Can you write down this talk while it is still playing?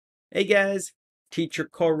Hey guys, Teacher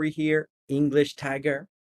Corey here, English Tiger.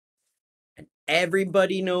 And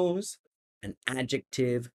everybody knows an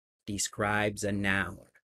adjective describes a noun.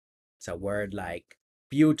 It's a word like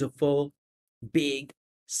beautiful, big,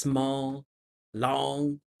 small,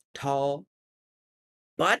 long, tall.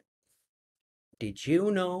 But did you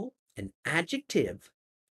know an adjective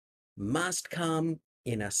must come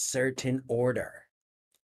in a certain order?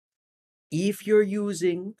 If you're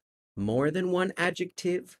using more than one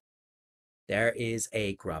adjective, there is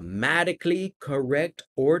a grammatically correct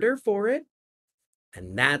order for it,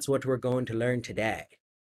 and that's what we're going to learn today.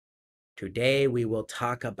 Today we will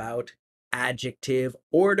talk about adjective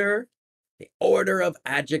order, the order of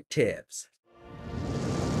adjectives.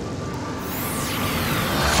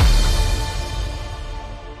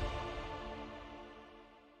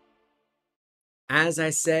 As I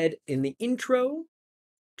said in the intro,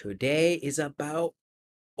 today is about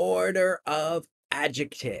order of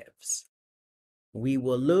adjectives. We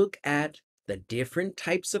will look at the different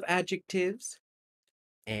types of adjectives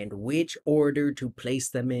and which order to place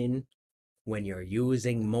them in when you're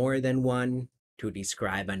using more than one to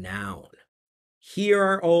describe a noun. Here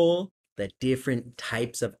are all the different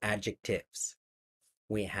types of adjectives.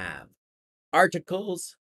 We have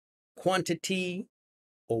articles, quantity,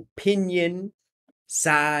 opinion,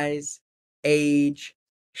 size, age,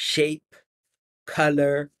 shape,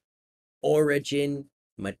 color, origin,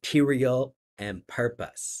 material, and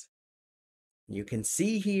purpose. You can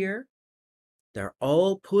see here, they're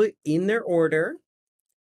all put in their order.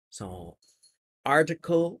 So,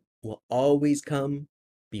 article will always come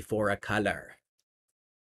before a color.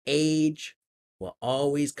 Age will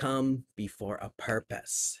always come before a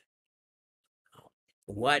purpose.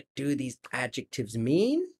 What do these adjectives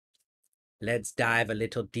mean? Let's dive a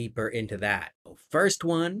little deeper into that. First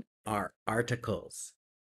one are articles.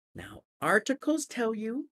 Now, articles tell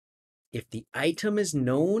you if the item is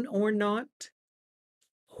known or not,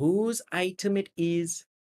 whose item it is,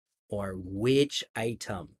 or which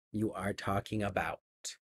item you are talking about.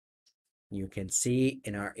 You can see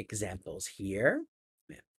in our examples here,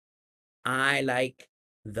 I like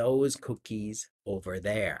those cookies over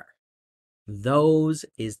there. Those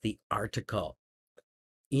is the article.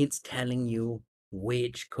 It's telling you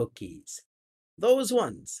which cookies. Those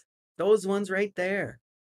ones right there.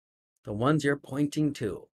 The ones you're pointing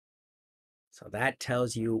to. So that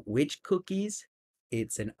tells you which cookies.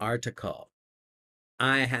 It's an article.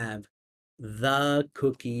 I have the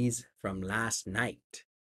cookies from last night.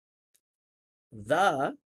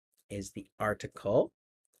 The is the article.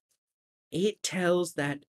 It tells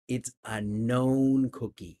that it's a known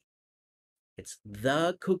cookie. It's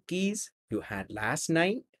the cookies you had last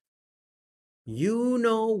night. You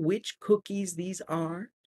know which cookies these are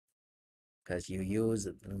because you use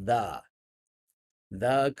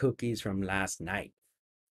the cookies from last night.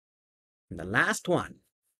 And the last one,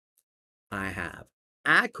 I have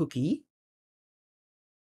a cookie.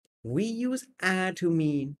 We use a to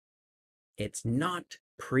mean it's not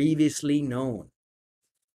previously known.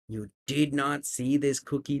 You did not see this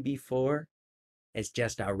cookie before. It's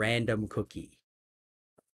just a random cookie.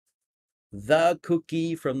 The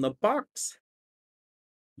cookie from the box.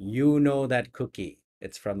 You know that cookie.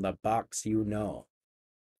 It's from the box you know.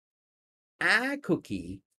 A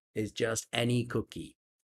cookie is just any cookie.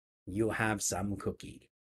 You have some cookie.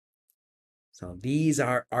 So these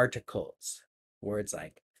are articles. Words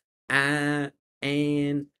like a,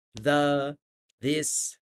 and, the,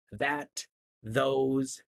 this, that,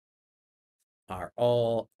 those are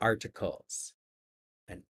all articles.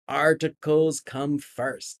 And articles come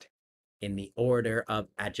first in the order of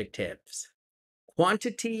adjectives.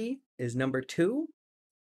 Quantity is number 2,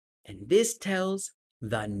 and this tells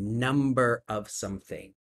the number of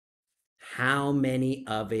something. How many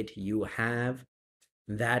of it you have,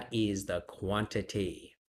 that is the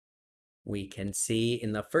quantity. We can see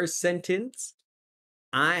in the first sentence,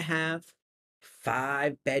 I have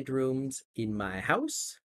 5 bedrooms in my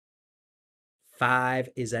house. 5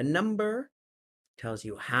 is a number, tells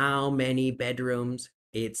you how many bedrooms,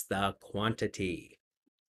 it's the quantity.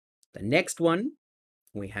 The next one,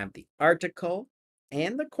 we have the article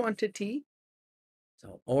and the quantity.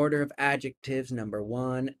 So order of adjectives number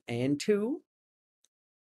 1 and 2.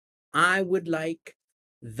 I would like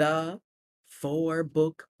the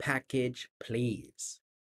 4-book package, please.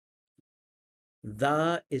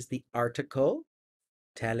 The is the article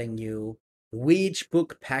telling you which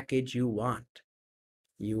book package you want.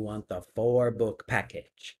 You want the 4-book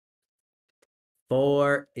package.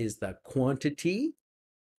 4 is the quantity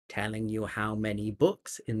telling you how many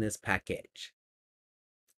books in this package.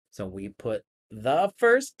 So we put the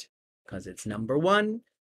first because it's number 1.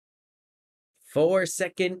 4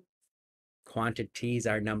 second quantities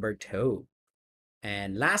are number 2.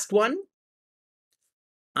 And last one,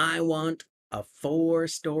 I want a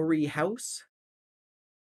 4-story house.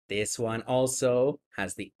 This one also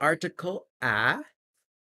has the article a,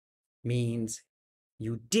 means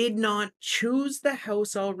you did not choose the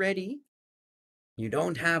house already. You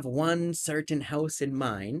don't have one certain house in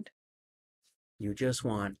mind. You just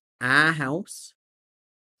want a house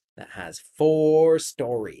that has 4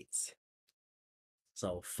 stories.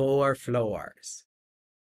 So 4 floors.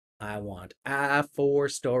 I want a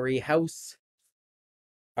 4-story house.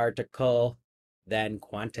 Article, then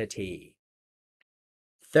quantity.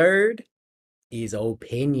 Third is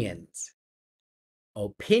opinions.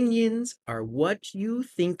 Opinions are what you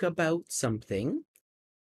think about something,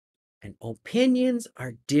 and opinions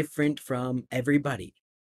are different from everybody.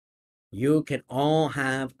 You can all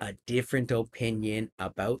have a different opinion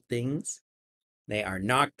about things. They are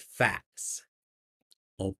not facts.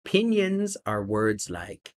 Opinions are words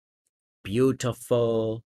like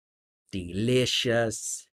beautiful,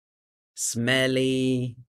 delicious,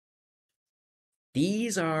 smelly.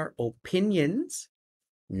 These are opinions,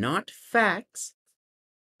 not facts,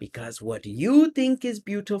 because what you think is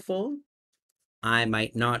beautiful, I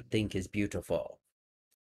might not think is beautiful.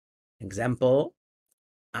 Example,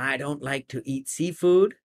 I don't like to eat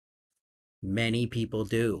seafood. Many people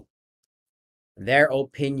do. Their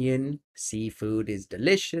opinion, seafood is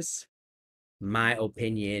delicious. My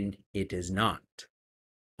opinion, it is not.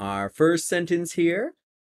 Our first sentence here,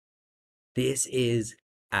 this is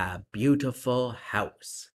a beautiful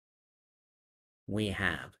house. We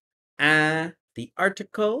have a, the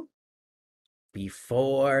article,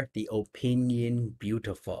 before the opinion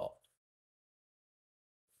beautiful.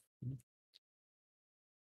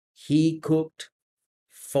 He cooked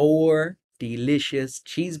 4 delicious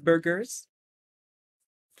cheeseburgers.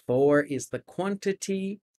 4 is the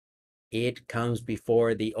quantity. It comes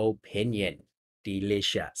before the opinion,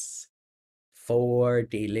 delicious. 4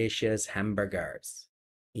 delicious hamburgers.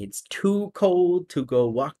 It's too cold to go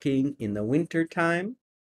walking in the winter time.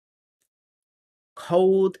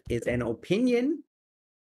 Cold is an opinion.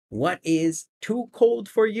 What is too cold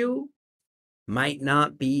for you might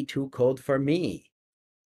not be too cold for me.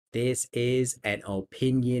 This is an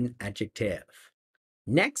opinion adjective.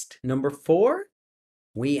 Next, number 4,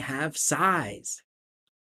 we have size.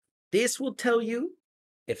 This will tell you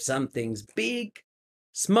if something's big,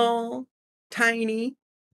 small, tiny.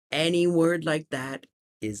 Any word like that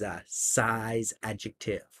is a size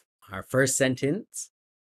adjective. Our first sentence,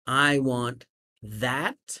 I want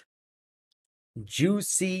that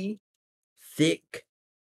juicy, thick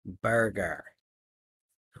burger.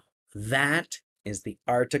 That is the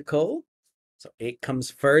article, so it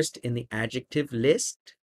comes first in the adjective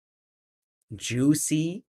list.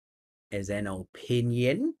 Juicy is an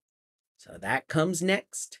opinion, so that comes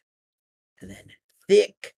next. And then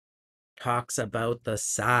thick talks about the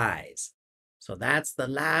size. So that's the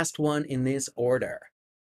last one in this order.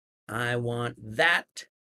 I want that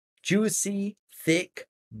juicy, thick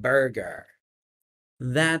burger.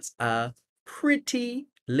 That's a pretty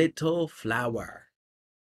little flower.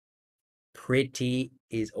 Pretty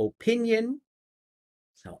is opinion,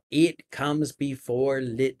 so it comes before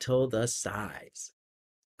little, the size.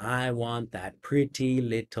 I want that pretty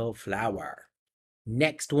little flower.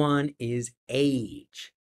 Next one is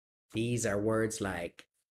age. These are words like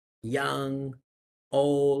young,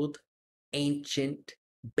 old, ancient,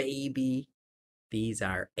 baby. These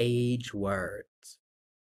are age words.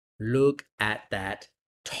 Look at that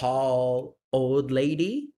tall old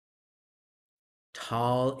lady.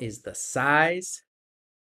 Tall is the size.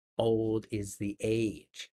 Old is the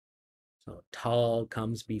age. So tall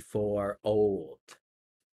comes before old.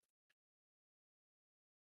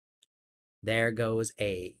 There goes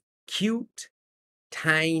a cute,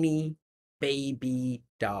 tiny baby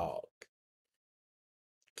dog.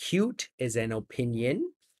 Cute is an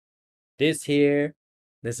opinion. This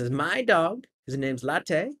is my dog. His name's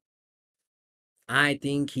Latte. I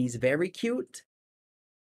think he's very cute,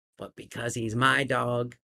 but because he's my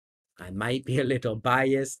dog, I might be a little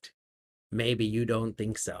biased. Maybe you don't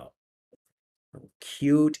think so.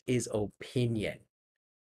 Cute is opinion.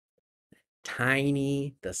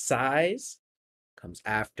 Tiny, the size, comes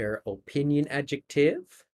after opinion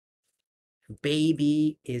adjective.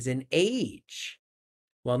 Baby is an age.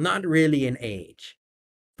 Well, not really an age,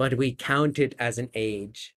 but we count it as an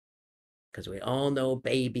age because we all know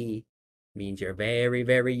baby means you're very,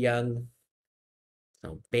 very young.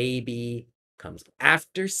 So baby comes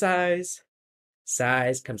after size.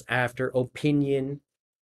 Size comes after opinion.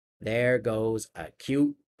 There goes a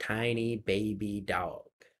cute, tiny baby dog.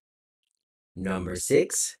 Number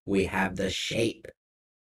 6, we have the shape.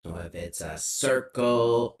 So if it's a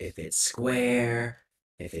circle, if it's square,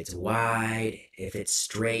 if it's wide, if it's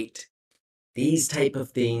straight, these type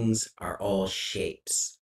of things are all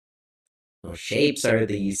shapes. Well, shapes are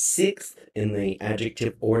the 6th in the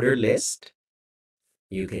adjective order list.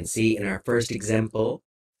 You can see in our first example,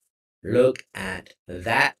 look at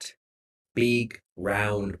that big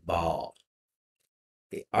round ball.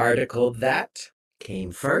 The article that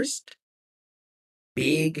came first.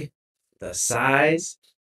 Big, the size,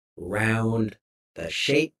 round, the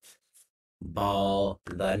shape, ball,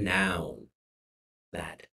 the noun.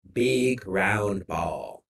 That big round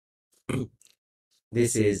ball.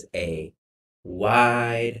 This is a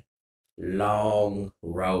wide, long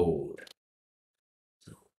road.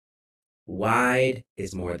 So, wide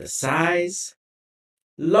is more the size.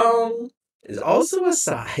 Long is also a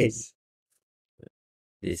size.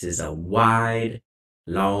 This is a wide,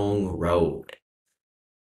 long road.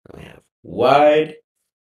 We have wide,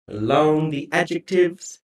 long, the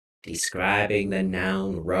adjectives describing the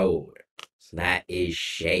noun road. So that is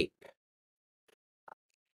shape.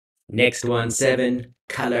 Next one, 7,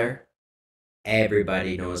 color.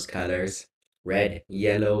 Everybody knows colors. Red,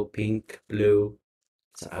 yellow, pink, blue.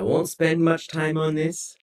 So I won't spend much time on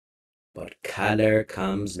this, but color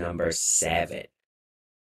comes number 7.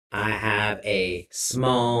 I have a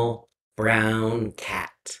small brown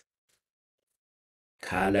cat.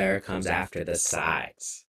 Color comes after the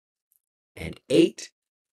size. And 8,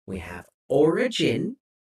 we have origin.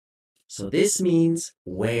 So this means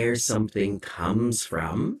where something comes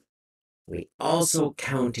from. We also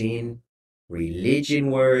count in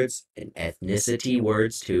religion words and ethnicity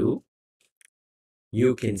words too.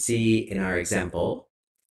 You can see in our example,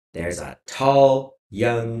 there's a tall,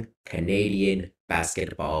 young Canadian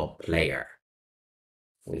basketball player.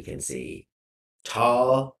 We can see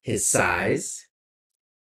tall, his size,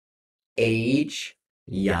 age,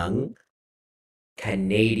 young,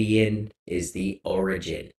 Canadian is the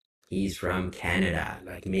origin. He's from Canada,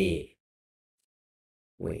 like me.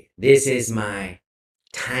 This is my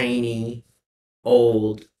tiny,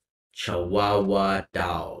 old Chihuahua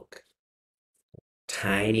dog.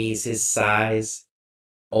 Tiny is his size,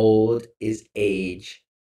 old is age.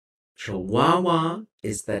 Chihuahua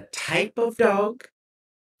is the type of dog,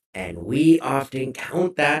 and we often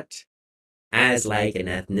count that as like an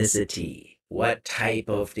ethnicity. What type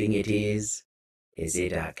of thing it is? Is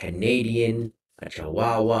it a Canadian, a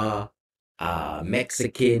Chihuahua, a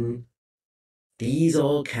Mexican? These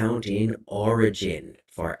all count in origin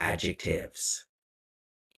for adjectives.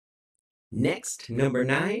 Next, number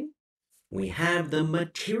 9, we have the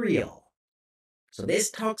material. So this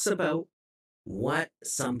talks about what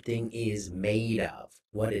something is made of,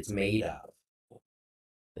 what it's made of.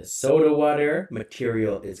 The soda water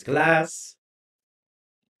material is glass.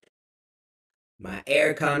 My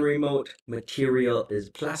aircon remote material is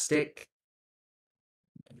plastic.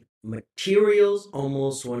 Materials,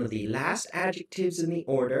 almost one of the last adjectives in the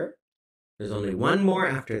order. There's only one more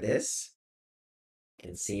after this. You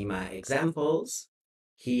can see my examples.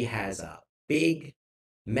 He has a big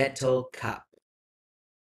metal cup.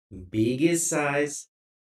 Big is size,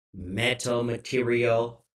 metal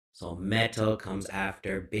material, so metal comes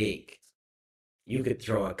after big. You could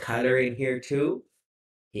throw a color in here too.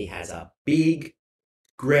 He has a big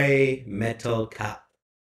gray metal cup.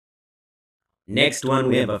 Next one,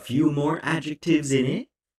 we have a few more adjectives in it.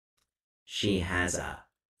 She has a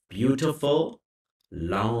beautiful,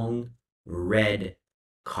 long, red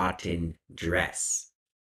cotton dress.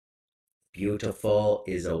 Beautiful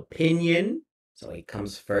is opinion, so it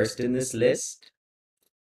comes first in this list.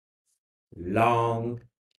 Long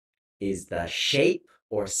is the shape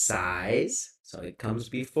or size, so it comes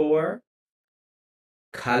before.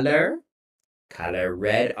 Color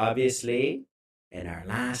red, obviously. And our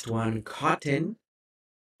last one, cotton.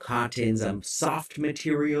 Cotton's a soft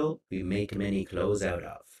material we make many clothes out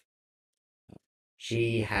of.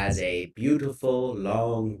 She has a beautiful,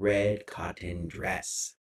 long, red cotton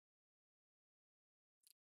dress.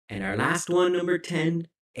 And our last one, number 10,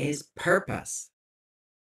 is purpose.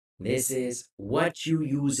 This is what you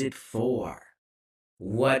use it for.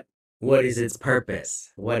 What is its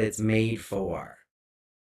purpose? What it's made for.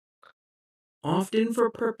 Often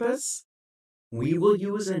for purpose, we will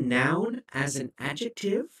use a noun as an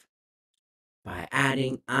adjective by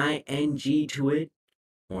adding ing to it,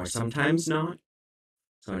 or sometimes not.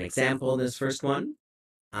 So an example in this first one,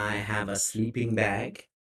 I have a sleeping bag.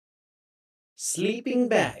 Sleeping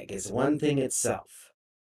bag is one thing itself.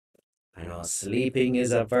 I know sleeping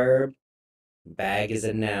is a verb, bag is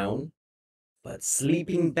a noun, but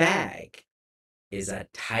sleeping bag is a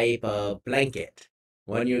type of blanket,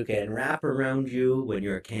 one you can wrap around you when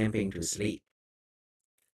you're camping to sleep.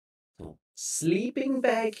 So, sleeping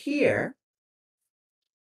bag here,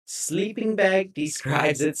 sleeping bag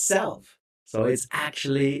describes itself. So it's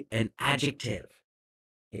actually an adjective.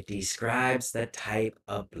 It describes the type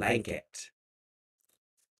of blanket.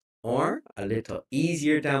 Or, a little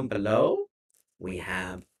easier down below, we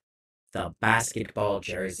have the basketball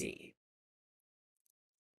jersey.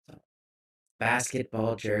 So,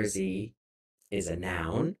 basketball jersey is a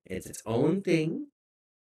noun. It's its own thing.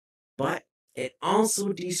 But it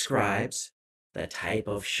also describes the type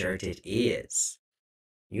of shirt it is.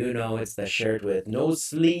 You know, it's the shirt with no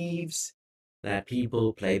sleeves that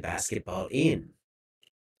people play basketball in.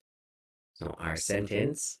 So our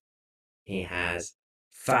sentence, he has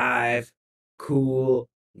 5 cool,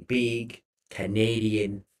 big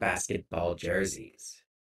Canadian basketball jerseys.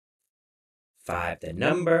 5 the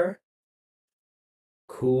number,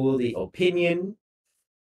 cool the opinion,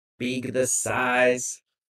 big the size,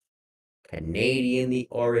 Canadian the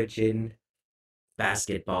origin,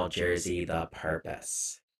 basketball jersey the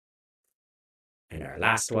purpose. And our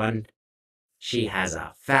last one, she has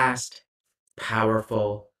a fast,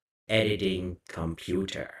 powerful editing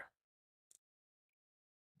computer.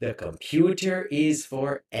 The computer is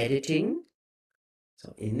for editing.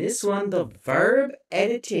 So in this one, the verb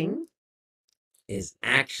editing is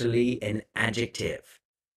actually an adjective.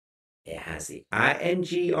 It has the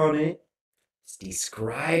ing on it. It's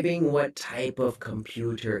describing what type of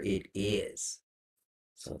computer it is.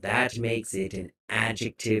 So that makes it an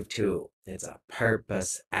adjective too. It's a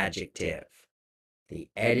purpose adjective. The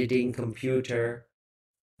editing computer,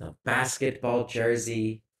 the basketball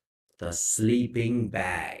jersey, the sleeping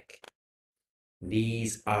bag.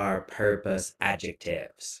 These are purpose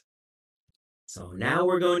adjectives. So now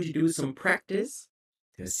we're going to do some practice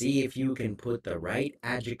to see if you can put the right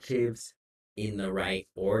adjectives in the right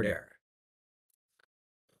order.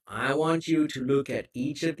 I want you to look at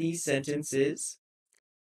each of these sentences,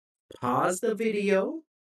 pause the video,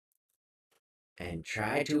 and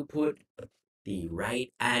try to put the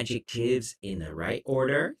right adjectives in the right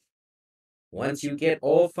order. Once you get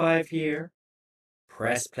all 5 here,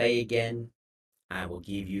 press play again. I will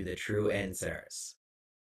give you the true answers.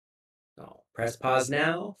 So press pause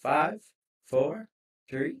now. 5, 4,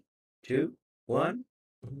 3, 2, 1.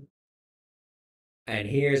 And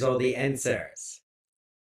here's all the answers.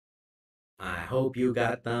 I hope you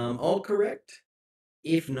got them all correct.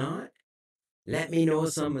 If not, let me know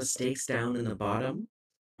some mistakes down in the bottom,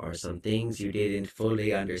 or some things you didn't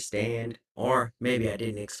fully understand, or maybe I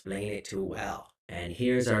didn't explain it too well. And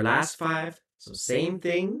here's our last 5. So same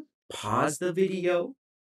thing, pause the video,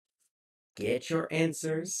 get your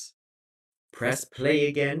answers, press play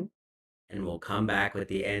again, and we'll come back with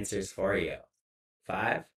the answers for you.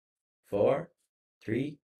 5, 4,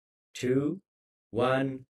 3, 2,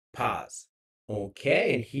 1, pause.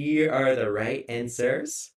 Okay, and here are the right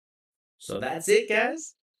answers. So that's it,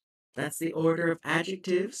 guys. That's the order of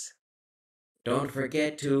adjectives. Don't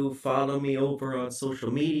forget to follow me over on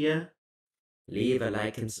social media. Leave a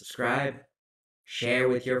like and subscribe. Share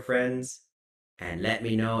with your friends. And let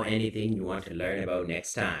me know anything you want to learn about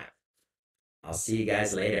next time. I'll see you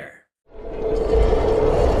guys later.